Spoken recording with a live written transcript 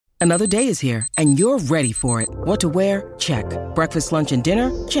Another day is here, and you're ready for it. What to wear? Check. Breakfast, lunch, and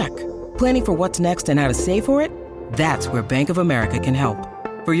dinner? Check. Planning for what's next and how to save for it? That's where Bank of America can help.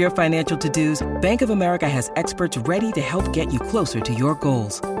 For your financial to-dos, Bank of America has experts ready to help get you closer to your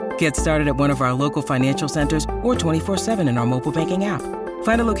goals. Get started at one of our local financial centers or 24/7 in our mobile banking app.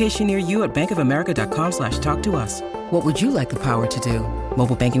 Find a location near you at bankofamerica.com/talktous. What would you like the power to do?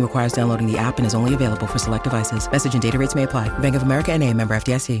 Mobile banking requires downloading the app and is only available for select devices. Message and data rates may apply. Bank of America N.A., member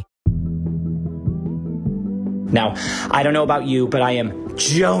FDIC. Now, I don't know about you, but I am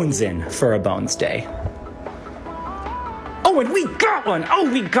jonesing for a Bones Day. Oh, and we got one!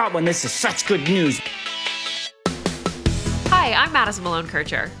 Oh, we got one! This is such good news. Hi, I'm Madison Malone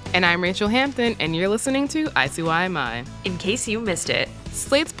Kircher. And I'm Rachel Hampton, and you're listening to ICYMI. In case you missed it.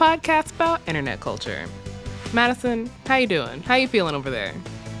 Slate's podcast about internet culture. Madison, how you doing? How you feeling over there?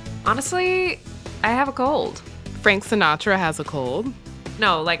 Honestly, I have a cold. Frank Sinatra has a cold.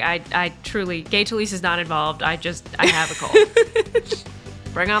 No, like I truly, Gay Talese is not involved. I have a cold.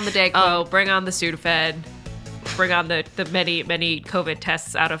 Bring on the Dayquil, bring on the Sudafed, bring on the many, many COVID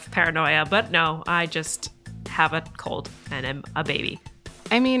tests out of paranoia. But no, I just have a cold and am a baby.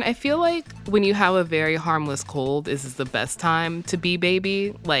 I mean, I feel like when you have a very harmless cold, this is the best time to be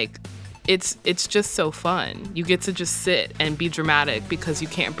baby. Like, it's just so fun. You get to just sit and be dramatic because you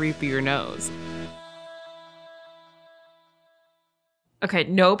can't breathe through your nose. Okay,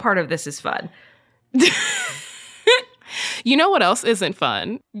 no part of this is fun. You know what else isn't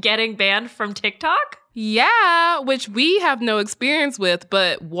fun? Getting banned from TikTok? Yeah, which we have no experience with,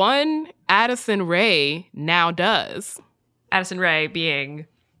 but one Addison Rae now does. Addison Rae being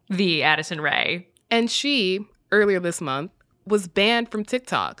the Addison Rae. And she, earlier this month, was banned from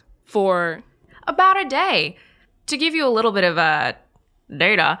TikTok for about a day. To give you a little bit of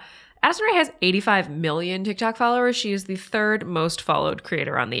data, Addison Rae has 85 million TikTok followers. She is the third most followed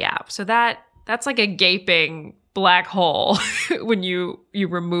creator on the app. So that's like a gaping black hole when you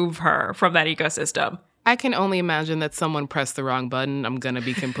remove her from that ecosystem. I can only imagine that someone pressed the wrong button. I'm going to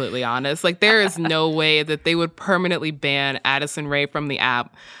be completely honest. Like, there is no way that they would permanently ban Addison Rae from the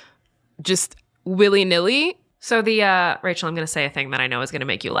app just willy-nilly. So Rachel, I'm going to say a thing that I know is going to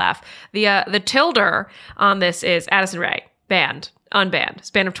make you laugh. The tilde on this is Addison Rae, banned. Unbanned.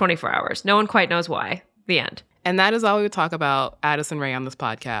 Span of 24 hours. No one quite knows why. The end. And that is all we would talk about Addison Rae on this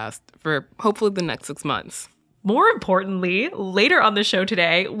podcast for hopefully the next 6 months. More importantly, later on the show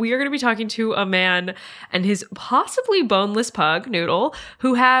today, we are going to be talking to a man and his possibly boneless pug, Noodle,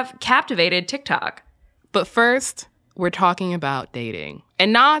 who have captivated TikTok. But first, we're talking about dating.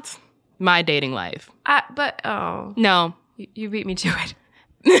 And not my dating life. No. You beat me to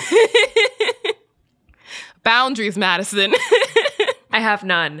it. Boundaries, Madison. I have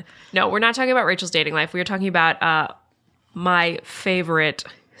none. No, we're not talking about Rachel's dating life. We are talking about my favorite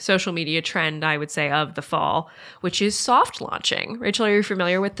social media trend, I would say, of the fall, which is soft launching. Rachel, are you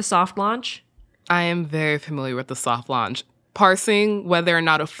familiar with the soft launch? I am very familiar with the soft launch. Parsing whether or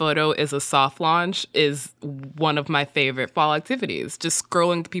not a photo is a soft launch is one of my favorite fall activities, just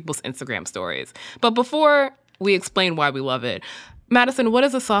scrolling through people's Instagram stories. But before we explain why we love it, Madison, what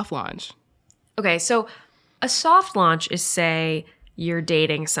is a soft launch? Okay, so a soft launch is, say, you're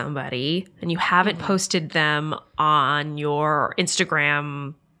dating somebody and you haven't posted them on your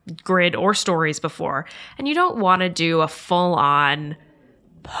Instagram grid or stories before, and you don't want to do a full-on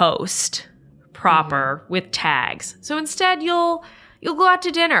post proper with tags. So instead, you'll go out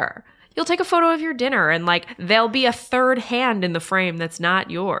to dinner. You'll take a photo of your dinner, and like there'll be a third hand in the frame that's not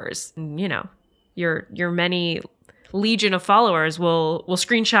yours. And, you know, your many legion of followers will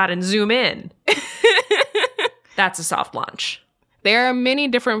screenshot and zoom in. That's a soft launch. There are many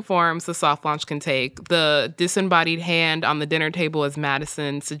different forms the soft launch can take. The disembodied hand on the dinner table, as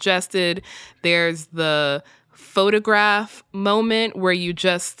Madison suggested. There's the photograph moment where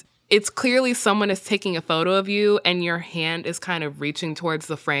it's clearly someone is taking a photo of you and your hand is kind of reaching towards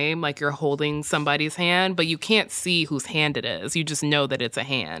the frame, like you're holding somebody's hand, but you can't see whose hand it is. You just know that it's a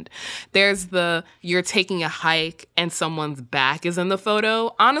hand. There's you're taking a hike and someone's back is in the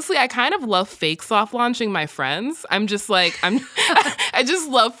photo. Honestly, I kind of love fake soft launching my friends. I just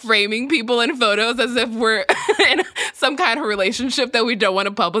love framing people in photos as if we're in some kind of relationship that we don't want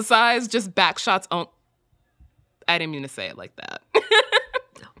to publicize. Just back shots on. I didn't mean to say it like that.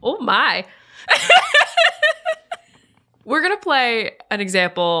 Oh my. We're going to play an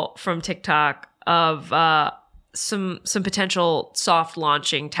example from TikTok of some potential soft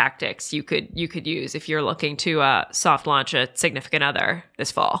launching tactics you could use if you're looking to soft launch a significant other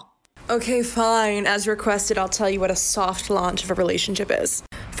this fall. Okay, fine. As requested, I'll tell you what a soft launch of a relationship is.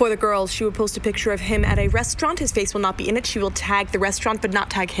 For the girls, she would post a picture of him at a restaurant. His face will not be in it. She will tag the restaurant, but not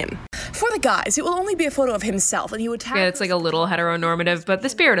tag him. For the guys, it will only be a photo of himself, and he would tag... Yeah, it's like a little heteronormative, but the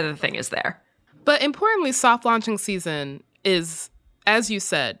spirit of the thing is there. But importantly, soft launching season is, as you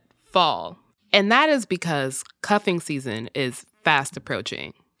said, fall. And that is because cuffing season is fast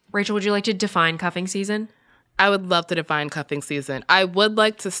approaching. Rachel, would you like to define cuffing season? I would love to define cuffing season. I would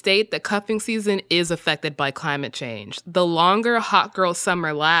like to state that cuffing season is affected by climate change. The longer hot girl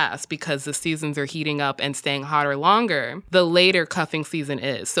summer lasts, because the seasons are heating up and staying hotter longer, the later cuffing season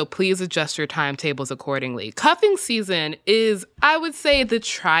is. So please adjust your timetables accordingly. Cuffing season is, I would say, the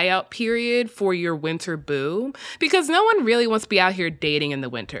tryout period for your winter boo, because no one really wants to be out here dating in the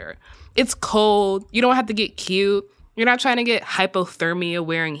winter. It's cold. You don't have to get cute. You're not trying to get hypothermia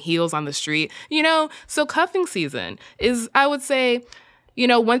wearing heels on the street, So cuffing season is, I would say,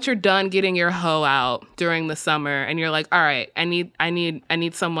 once you're done getting your hoe out during the summer and you're like, all right, I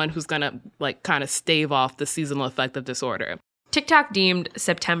need someone who's going to like kind of stave off the seasonal affective disorder. TikTok deemed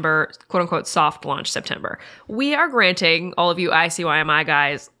September, quote unquote, soft launch September. We are granting all of you ICYMI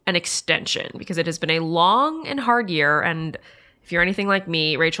guys an extension because it has been a long and hard year. And if you're anything like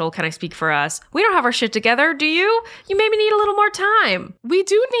me, Rachel, can I speak for us? We don't have our shit together, do you? You maybe need a little more time. We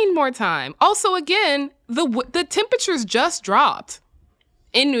do need more time. Also, again, the temperatures just dropped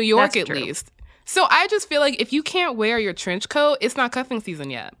in New York. That's at true. Least. So I just feel like if you can't wear your trench coat, it's not cuffing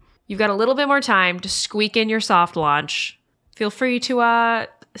season yet. You've got a little bit more time to squeak in your soft launch. Feel free to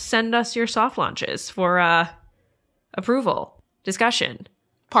send us your soft launches for approval, discussion.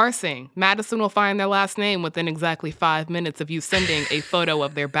 Parsing. Madison will find their last name within exactly 5 minutes of you sending a photo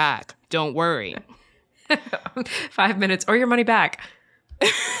of their back. Don't worry. 5 minutes or your money back.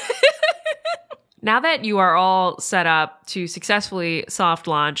 Now that you are all set up to successfully soft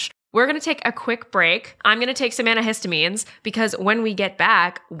launch, we're going to take a quick break. I'm going to take some antihistamines because when we get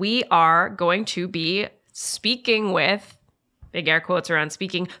back, we are going to be speaking with, big air quotes around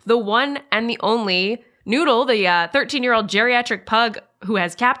speaking, the one and the only Noodle, the 13-year-old geriatric pug who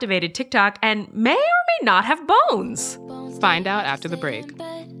has captivated TikTok and may or may not have bones. Find out after the break.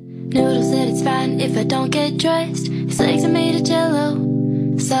 Noodle said it's fine if I don't get dressed. His legs are made of jello.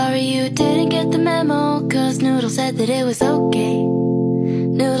 Sorry you didn't get the memo, cause Noodle said that it was okay.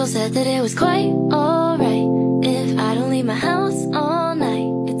 Noodle said that it was quite alright if I don't leave my house all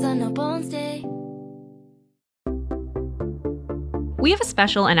night. It's a no bones day. We have a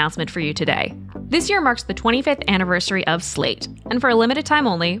special announcement for you today. This year marks the 25th anniversary of Slate, and for a limited time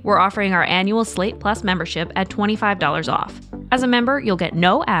only, we're offering our annual Slate Plus membership at $25 off. As a member, you'll get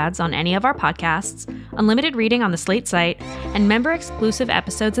no ads on any of our podcasts, unlimited reading on the Slate site, and member-exclusive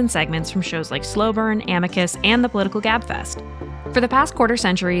episodes and segments from shows like Slow Burn, Amicus, and the Political Gabfest. For the past quarter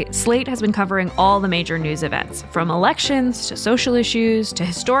century, Slate has been covering all the major news events, from elections to social issues to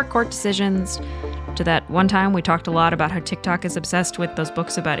historic court decisions, to that one time we talked a lot about how TikTok is obsessed with those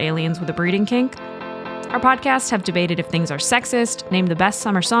books about aliens with a breeding kink. Our podcasts have debated if things are sexist, named the best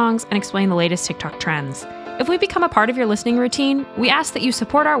summer songs, and explain the latest TikTok trends. If we become a part of your listening routine, we ask that you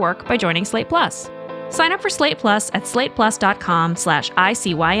support our work by joining Slate Plus. Sign up for Slate Plus at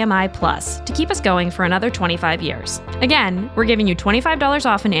slateplus.com/ICYMI Plus to keep us going for another 25 years. Again, we're giving you $25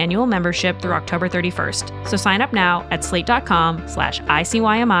 off an annual membership through October 31st. So sign up now at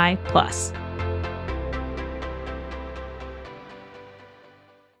slate.com/ICYMI Plus.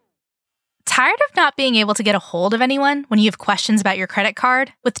 Tired of not being able to get a hold of anyone when you have questions about your credit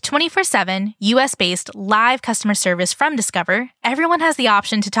card? With 24/7 US-based live customer service from Discover, everyone has the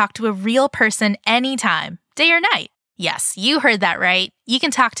option to talk to a real person anytime, day or night. Yes, you heard that right. You can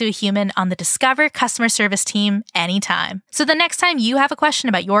talk to a human on the Discover customer service team anytime. So the next time you have a question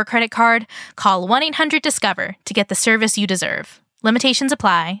about your credit card, call 1-800-DISCOVER to get the service you deserve. Limitations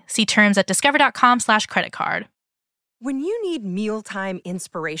apply. See terms at discover.com/creditcard. When you need mealtime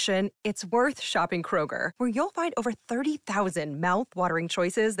inspiration, it's worth shopping Kroger, where you'll find over 30,000 mouth-watering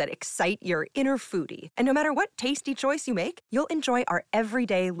choices that excite your inner foodie. And no matter what tasty choice you make, you'll enjoy our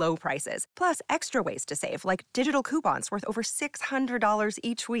everyday low prices, plus extra ways to save, like digital coupons worth over $600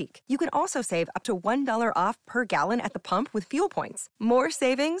 each week. You can also save up to $1 off per gallon at the pump with fuel points. More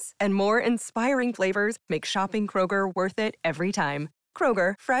savings and more inspiring flavors make shopping Kroger worth it every time.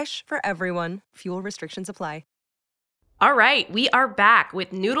 Kroger, fresh for everyone. Fuel restrictions apply. All right, we are back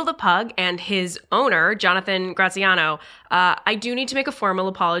with Noodle the Pug and his owner, Jonathan Graziano. I do need to make a formal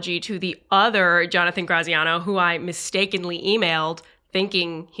apology to the other Jonathan Graziano, who I mistakenly emailed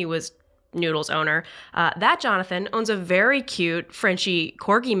thinking he was Noodle's owner. That Jonathan owns a very cute Frenchie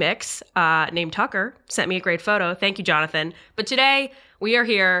Corgi mix named Tucker. Sent me a great photo. Thank you, Jonathan. But today, we are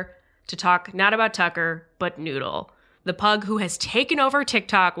here to talk not about Tucker, but Noodle. the pug who has taken over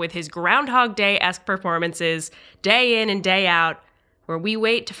TikTok with his Groundhog Day-esque performances day in and day out, where we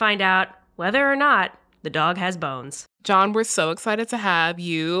wait to find out whether or not the dog has bones. John, we're so excited to have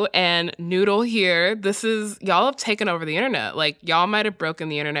you and Noodle here. Y'all have taken over the internet. Like, y'all might have broken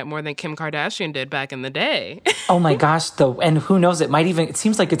the internet more than Kim Kardashian did back in the day. Oh my gosh, though. And who knows, it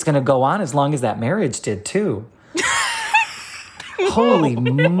seems like it's going to go on as long as that marriage did too. Holy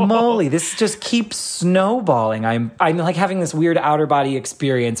moly, this just keeps snowballing. I'm like having this weird outer body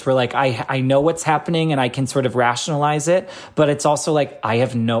experience where like I know what's happening and I can sort of rationalize it, but it's also like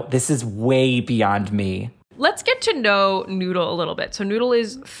this is way beyond me. Let's get to know Noodle a little bit. So Noodle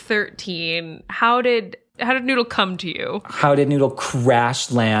is 13. How did Noodle come to you? How did Noodle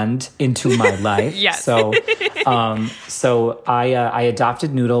crash land into my life? Yes. So I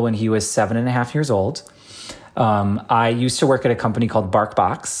adopted Noodle when he was 7.5 years old. I used to work at a company called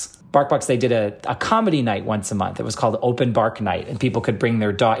BarkBox. BarkBox, they did a comedy night once a month. It was called Open Bark Night, and people could bring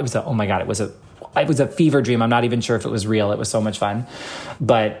their dog. It was a fever dream. I'm not even sure if it was real. It was so much fun.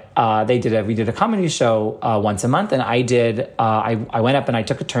 But we did a comedy show once a month, and I went up and I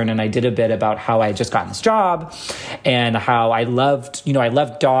took a turn and I did a bit about how I had just gotten this job and how I loved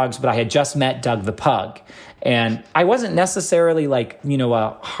dogs, but I had just met Doug the pug. And I wasn't necessarily like, a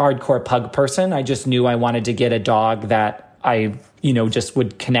hardcore pug person. I just knew I wanted to get a dog that I, just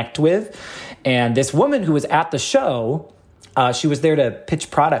would connect with. And this woman who was at the show, she was there to pitch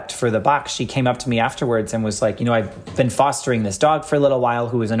product for the box. She came up to me afterwards and was like, I've been fostering this dog for a little while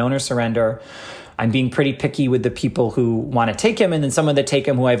who is an owner surrender. I'm being pretty picky with the people who want to take him. And then some of the take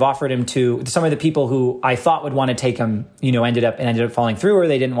him who I've offered him to, some of the people who I thought would want to take him, ended up falling through, or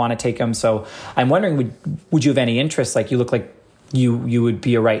they didn't want to take him. So I'm wondering, would you have any interest? Like, you look like you would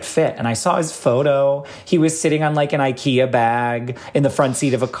be a right fit. And I saw his photo. He was sitting on like an IKEA bag in the front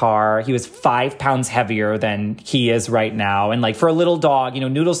seat of a car. He was 5 pounds heavier than he is right now. And like for a little dog,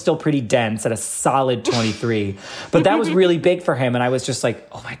 Noodle's still pretty dense at a solid 23. But that was really big for him. And I was just like,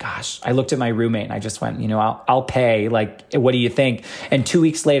 oh my gosh. I looked at my roommate and I just went, I'll pay. Like, what do you think? And 2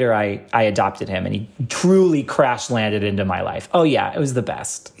 weeks later, I adopted him and he truly crash landed into my life. Oh yeah, it was the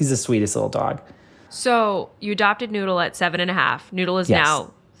best. He's the sweetest little dog. So you adopted Noodle at 7.5. Noodle is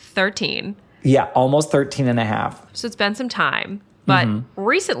now 13. Yeah, almost 13 and a half. So it's been some time. But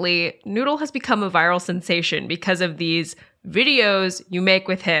recently, Noodle has become a viral sensation because of these videos you make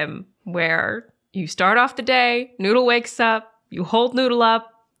with him where you start off the day, Noodle wakes up, you hold Noodle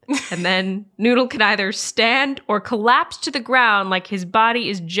up, and then Noodle can either stand or collapse to the ground like his body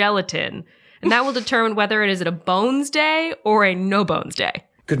is gelatin. And that will determine whether it is a bones day or a no bones day.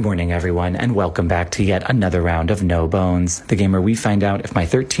 Good morning, everyone, and welcome back to yet another round of No Bones, the game where we find out if my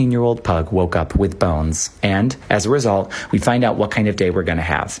 13-year-old pug woke up with bones. And, as a result, we find out what kind of day we're going to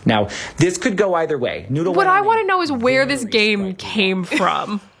have. Now, this could go either way. What I want to know is where this game came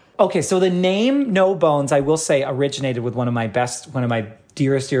Okay, so the name No Bones, I will say, originated with one of my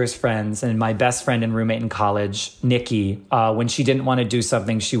dearest friends and my best friend and roommate in college, Nikki. When she didn't want to do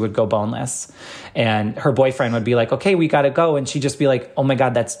something, she would go boneless. And her boyfriend would be like, okay, we got to go. And she'd just be like, oh my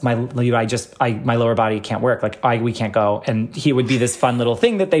God, that's my lower body can't work. We can't go. And he would be this fun little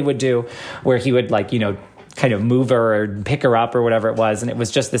thing that they would do where he would kind of move her or pick her up or whatever it was. And it was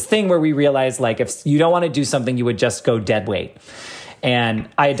just this thing where we realized if you don't want to do something, you would just go dead weight. And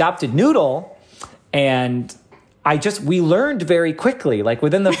I adopted Noodle, and we learned very quickly,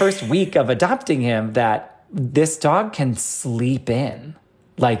 within the first week of adopting him, that this dog can sleep in.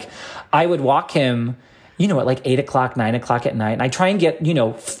 I would walk him, at 8 o'clock, 9 o'clock at night. And I try and get,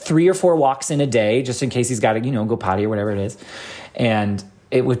 3 or 4 walks in a day, just in case he's got to, go potty or whatever it is. And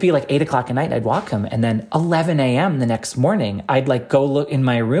it would be 8 o'clock at night, I'd walk him. And then 11 a.m. the next morning, I'd go look in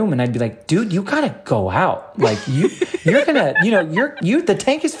my room and I'd be like, dude, you got to go out. You're going to, the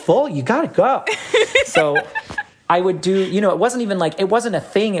tank is full. You got to go. So I would do, it wasn't even it wasn't a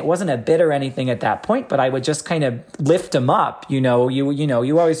thing. It wasn't a bit or anything at that point, but I would just kind of lift him up. You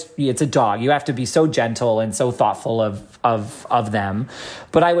always, it's a dog. You have to be so gentle and so thoughtful of them.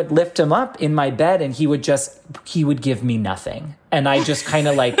 But I would lift him up in my bed and he would give me nothing. And I just kind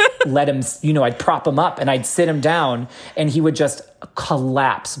of let him, I'd prop him up and I'd sit him down and he would just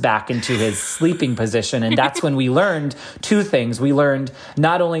collapse back into his sleeping position. And that's when we learned 2 things. We learned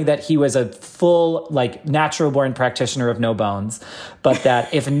not only that he was a full, natural born practitioner of no bones, but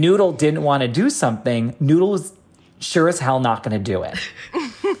that if Noodle didn't want to do something, Noodle was sure as hell not going to do it.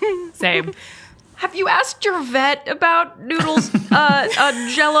 Same. Have you asked your vet about Noodle's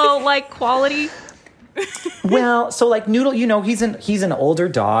Jell-O-like quality? Well, so like Noodle, he's an older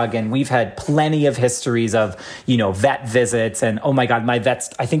dog, and we've had plenty of histories of, vet visits, and oh my God, my vets,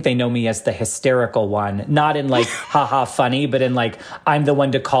 I think they know me as the hysterical one, not in like, haha, funny, but in like, I'm the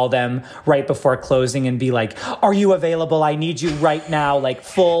one to call them right before closing and be like, are you available? I need you right now, like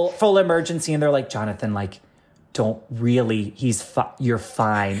full emergency. And they're like, Jonathan, like, don't really, you're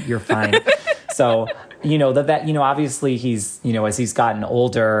fine. So, the vet, obviously he's, as he's gotten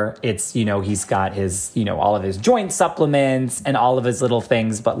older, it's, he's got his, all of his joint supplements and all of his little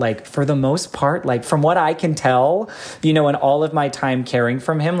things. But like, for the most part, like from what I can tell, in all of my time caring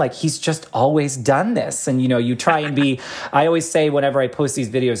from him, like he's just always done this. And, you try and I always say whenever I post these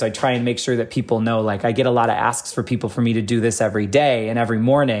videos, I try and make sure that people know, like I get a lot of asks for people for me to do this every day and every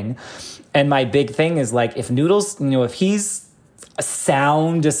morning. And my big thing is like, if Noodles, if he's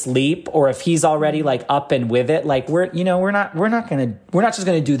sound asleep or if he's already like up and with it, like we're not just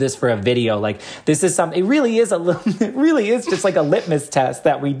gonna do this for a video. Like this is something, it really is just like a litmus test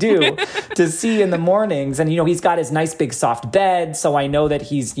that we do to see in the mornings. And he's got his nice big soft bed, so I know that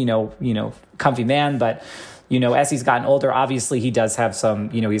he's comfy man. But as he's gotten older, obviously he does have some,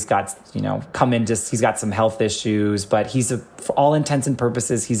 he's got, he's got some health issues, but for all intents and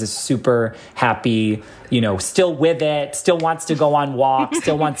purposes, he's a super happy, still with it, still wants to go on walks,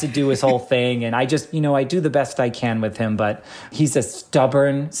 still wants to do his whole thing. And I just, I do the best I can with him, but he's a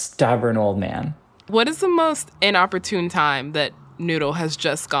stubborn old man. What is the most inopportune time that Noodle has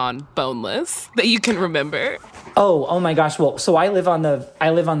just gone boneless that you can remember? Oh my gosh. Well, so I live on the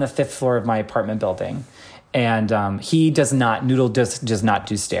 5th floor of my apartment building. And Noodle does not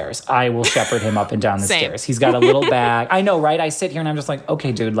do stairs. I will shepherd him up and down the stairs. He's got a little bag. I know, right? I sit here and I'm just like,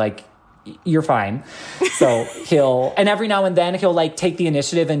 okay, dude, like, you're fine. So and every now and then he'll like take the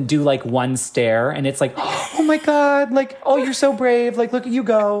initiative and do like one stair. And it's like, oh my God, like, oh, you're so brave. Like, look at you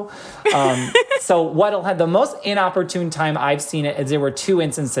go. So what'll have the most inopportune time I've seen it is there were 2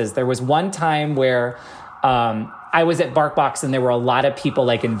 instances. There was one time where I was at BarkBox and there were a lot of people,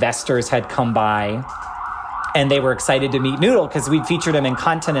 like investors had come by. And they were excited to meet Noodle because we'd featured him in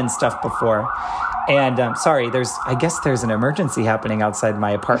content and stuff before. And I guess there's an emergency happening outside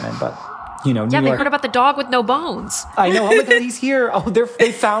my apartment, but New York. They heard about the dog with no bones. I know. Oh my God, he's here. Oh,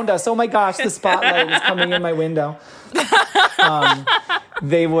 they found us. Oh my gosh, the spotlight is coming in my window.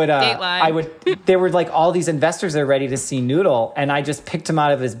 They were like all these investors are ready to see Noodle, and I just picked him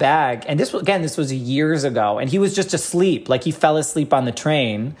out of his bag. And this was years ago, and he was just asleep. Like he fell asleep on the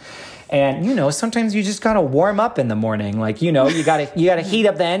train. And, sometimes you just got to warm up in the morning. Like, you got to heat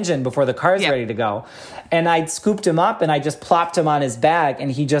up the engine before the car's ready to go. And I scooped him up and I just plopped him on his bag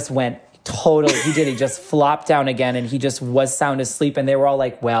and he just went totally, he just flopped down again and he just was sound asleep. And they were all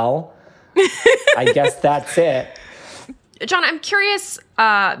like, well, I guess that's it. John, I'm curious,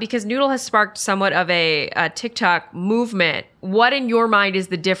 because Noodle has sparked somewhat of a TikTok movement. What in your mind is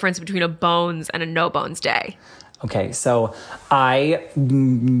the difference between a bones and a no bones day? Okay, so I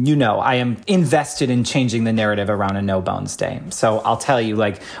am invested in changing the narrative around a no bones day. So I'll tell you,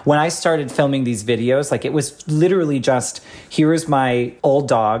 like, when I started filming these videos, like, it was literally just, here is my old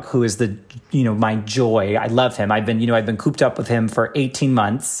dog who is my joy. I love him. I've been cooped up with him for 18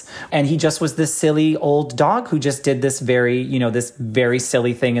 months. And he just was this silly old dog who just did this very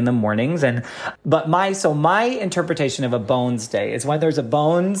silly thing in the mornings. But my interpretation of a bones day is when there's a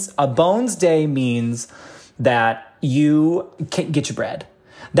bones day means that you can get your bread.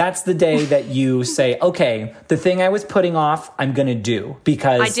 That's the day that you say, okay, the thing I was putting off, I'm going to do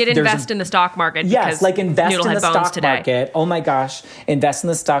because I did invest in the stock market. Yes, like invest in the stock market. Oh my gosh, invest in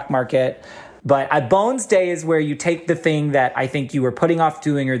the stock market. But a bones day is where you take the thing that I think you were putting off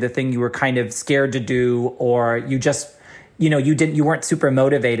doing or the thing you were kind of scared to do, or you just, you weren't super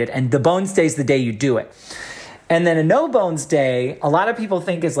motivated. And the bones day is the day you do it. And then a no bones day, a lot of people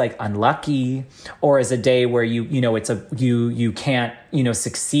think is like unlucky, or is a day where you can't,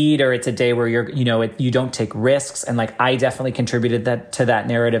 succeed, or it's a day where you don't take risks. And like, I definitely contributed to that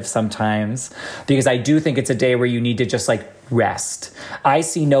narrative sometimes, because I do think it's a day where you need to just like rest. I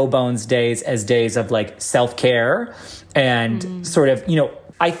see no bones days as days of like self-care and sort of,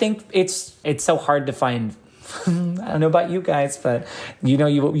 I think it's so hard to find. I don't know about you guys, but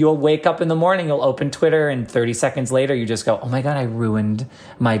you'll wake up in the morning, you'll open Twitter, and 30 seconds later you just go, oh my God, I ruined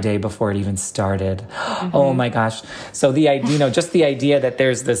my day before it even started. Oh my gosh. So the idea, just the idea that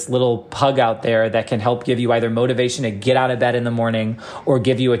there's this little pug out there that can help give you either motivation to get out of bed in the morning or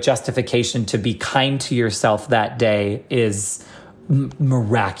give you a justification to be kind to yourself that day is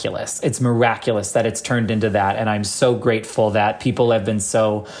miraculous. It's miraculous that it's turned into that. And I'm so grateful that people have been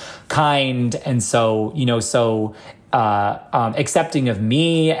so kind and so, so accepting of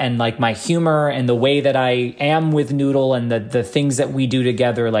me and like my humor and the way that I am with Noodle and the things that we do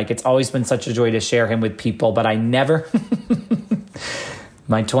together. Like, it's always been such a joy to share him with people, but I never,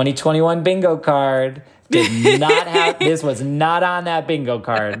 my 2021 bingo card did not have, this was not on that bingo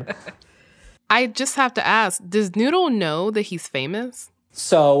card. I just have to ask, does Noodle know that he's famous?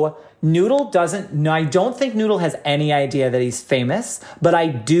 So Noodle doesn't, I don't think Noodle has any idea that he's famous, but I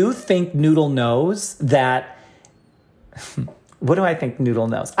do think Noodle knows that, what do I think Noodle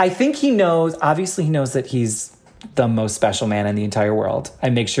knows? I think he knows, obviously he knows that he's the most special man in the entire world. I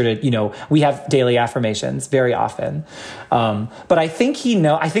make sure to, we have daily affirmations very often. But I think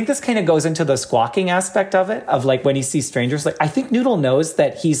I think this kind of goes into the squawking aspect of it, of like when he sees strangers, like I think Noodle knows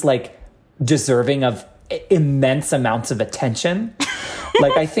that he's like deserving of immense amounts of attention.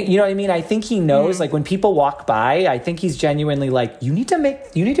 Like, I think, you know what I mean? I think he knows, like, when people walk by, I think he's genuinely like, you need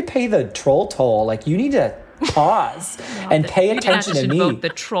to pay the troll toll. Like, you need to pause and pay attention to me. Invoke the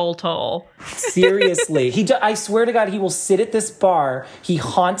troll toll. Seriously. I swear to God, he will sit at this bar. He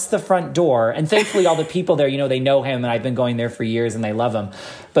haunts the front door. And thankfully, all the people there, they know him, and I've been going there for years, and they love him.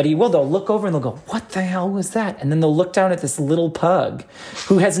 But they'll look over and they'll go, what the hell was that? And then they'll look down at this little pug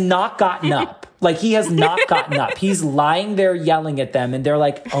who has not gotten up. Like, he has not gotten up. He's lying there yelling at them, and they're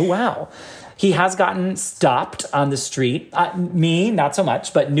like, oh, wow. He has gotten stopped on the street. Me, not so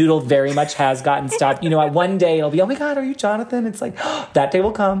much, but Noodle very much has gotten stopped. One day it'll be, oh my God, are you Jonathan? It's like, oh, that day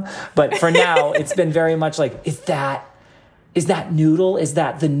will come. But for now, it's been very much like, is that Noodle? Is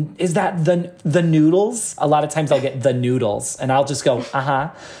that the Noodles? A lot of times I'll get the Noodles, and I'll just go,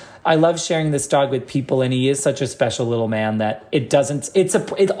 uh-huh. I love sharing this dog with people, and he is such a special little man that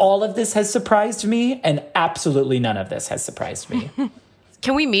all of this has surprised me, and absolutely none of this has surprised me.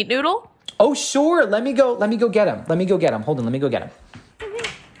 Can we meet Noodle? Oh, sure. Let me go get him. Hold on, let me go get him.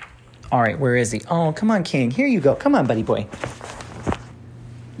 All right, where is he? Oh, come on, King. Here you go. Come on, buddy boy.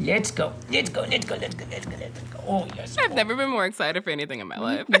 Let's go. Oh, yes. I've never been more excited for anything in my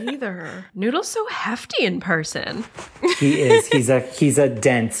life. Neither. Noodle's so hefty in person. He is. He's a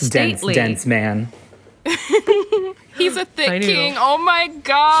dense man. He's a thick king. Oh my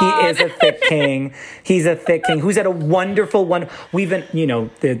God. He is a thick king. He's a thick king who's at a wonderful one. We've been,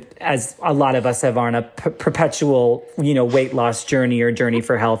 as a lot of us have on a perpetual, weight loss journey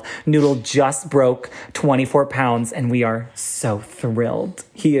for health. Noodle just broke 24 pounds, and we are so thrilled.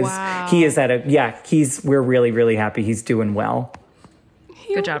 He is. Wow. He is we're really, really happy. He's doing well.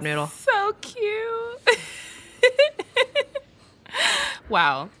 Good job, Noodle. So cute.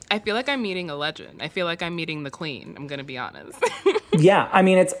 Wow. I feel like I'm meeting a legend. I feel like I'm meeting the queen. I'm going to be honest. Yeah. I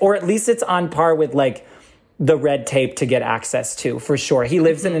mean, or at least it's on par with like the red tape to get access to, for sure. He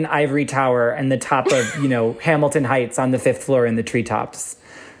lives in an ivory tower and the top of, Hamilton Heights on the 5th floor in the treetops.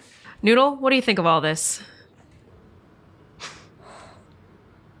 Noodle, what do you think of all this?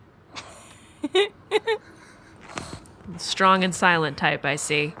 Strong and silent type, I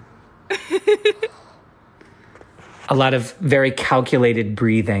see. A lot of very calculated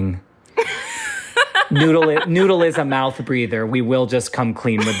breathing. Noodle is a mouth breather. We will just come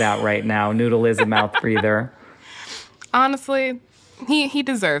clean with that right now. Noodle is a mouth breather. Honestly, he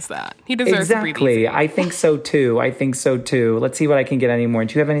deserves that. He deserves to breathe easy. I think so too. Let's see what I can get any more.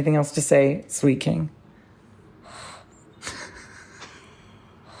 Do you have anything else to say, Sweet King?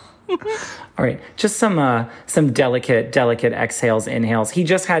 All right, just some delicate exhales, inhales. He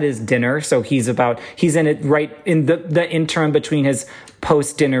just had his dinner, so he's in it right in the interim between his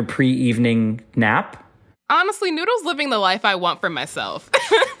post-dinner pre-evening nap. Honestly, Noodle's living the life I want for myself.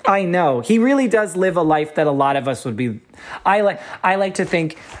 I know. He really does live a life that a lot of us would be. I like to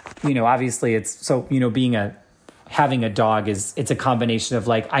think, obviously it's so, having a dog it's a combination of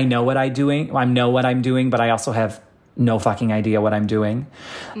like, I know what I'm doing, but I also have no fucking idea what I'm doing.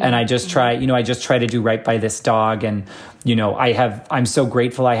 And I just try to do right by this dog. And, I'm so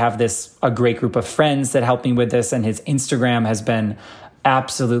grateful I have a great group of friends that help me with this. And his Instagram has been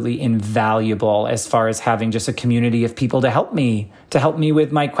absolutely invaluable as far as having just a community of people to help me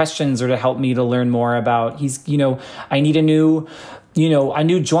with my questions or to help me to learn more about, I need a new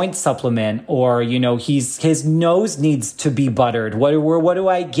joint supplement, or, his nose needs to be buttered. What do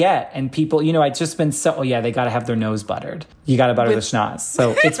I get? And people, I've just been they got to have their nose buttered. You got to butter the schnoz.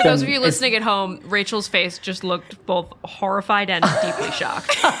 So it's For those of you listening at home, Rachel's face just looked both horrified and deeply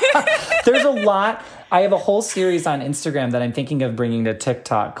shocked. There's a lot. I have a whole series on Instagram that I'm thinking of bringing to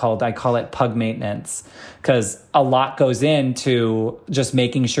TikTok I call it Pug Maintenance, because a lot goes into just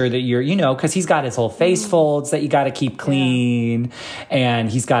making sure that you're, because he's got his whole face folds that you got to keep clean, and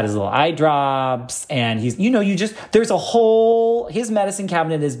he's got his little eye drops, and he's, his medicine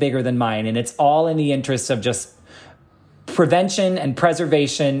cabinet is bigger than mine, and it's all in the interest of just prevention and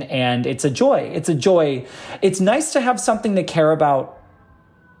preservation, and it's a joy. It's a joy. It's nice to have something to care about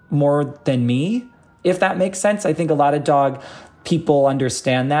more than me, if that makes sense. I think a lot of dog people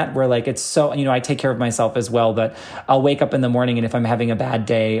understand that, where like it's so, I take care of myself as well, but I'll wake up in the morning and if I'm having a bad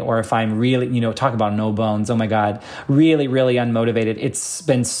day or if I'm really, talk about no bones, oh my God, really, really unmotivated. It's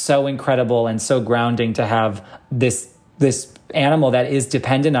been so incredible and so grounding to have this animal that is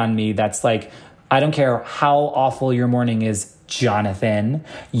dependent on me. That's like, I don't care how awful your morning is, Jonathan,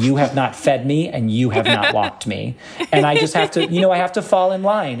 you have not fed me and you have not walked me. And I just have to, I have to fall in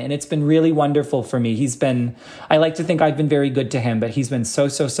line. And it's been really wonderful for me. I like to think I've been very good to him, but he's been so,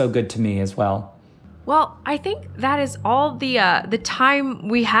 so, so good to me as well. Well, I think that is all the time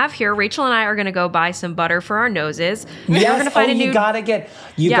we have here. Rachel and I are going to go buy some butter for our noses. Yes, we're going to find you gotta get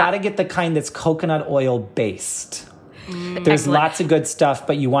the kind that's coconut oil based. There's Excellent. lots of good stuff,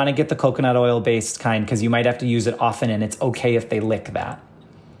 but you want to get the coconut oil based kind because you might have to use it often, and it's okay if they lick that.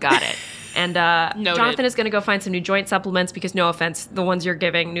 Got it. And Jonathan is going to go find some new joint supplements because, no offense, the ones you're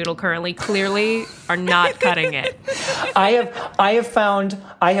giving Noodle currently clearly are not cutting it. I have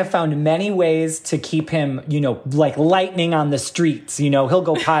found many ways to keep him, like lightning on the streets. He'll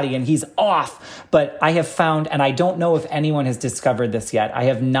go potty and he's off. But I have found, and I don't know if anyone has discovered this yet, I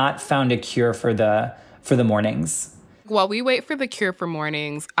have not found a cure for the mornings. While we wait for the cure for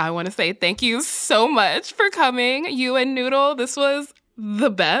mornings, I want to say thank you so much for coming, you and Noodle. This was the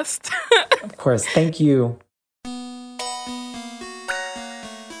best. Of course. Thank you.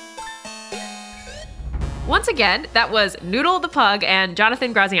 Once again, that was Noodle the Pug and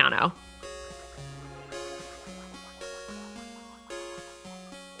Jonathan Graziano.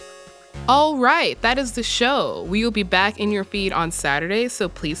 All right, that is the show. We will be back in your feed on Saturday, so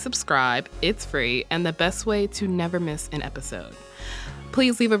please subscribe. It's free and the best way to never miss an episode.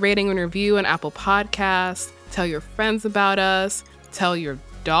 Please leave a rating and review on Apple Podcasts. Tell your friends about us. Tell your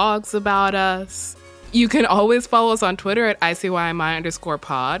dogs about us. You can always follow us on Twitter at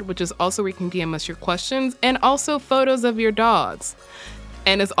ICYMI_pod, which is also where you can DM us your questions and also photos of your dogs.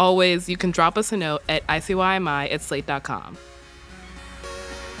 And as always, you can drop us a note at ICYMI@slate.com.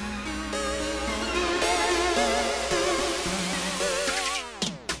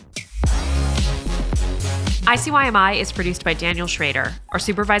 ICYMI is produced by Daniel Schrader. Our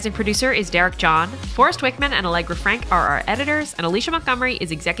supervising producer is Derek John. Forrest Wickman and Allegra Frank are our editors, and Alicia Montgomery is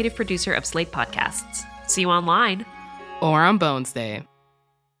executive producer of Slate Podcasts. See you online. Or on Bones Day.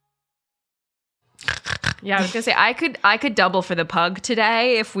 Yeah, I was going to say, I could double for the pug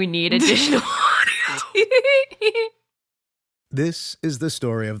today if we need additional audio. This is the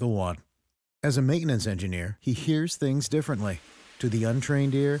story of the one. As a maintenance engineer, he hears things differently. To the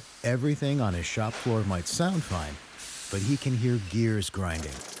untrained ear, everything on his shop floor might sound fine, but he can hear gears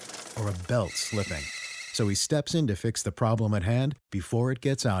grinding or a belt slipping. So he steps in to fix the problem at hand before it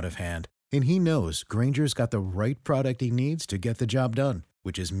gets out of hand. And he knows Grainger's got the right product he needs to get the job done,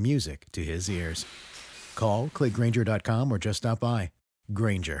 which is music to his ears. Call, click Grainger.com, or just stop by.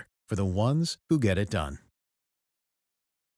 Grainger, for the ones who get it done.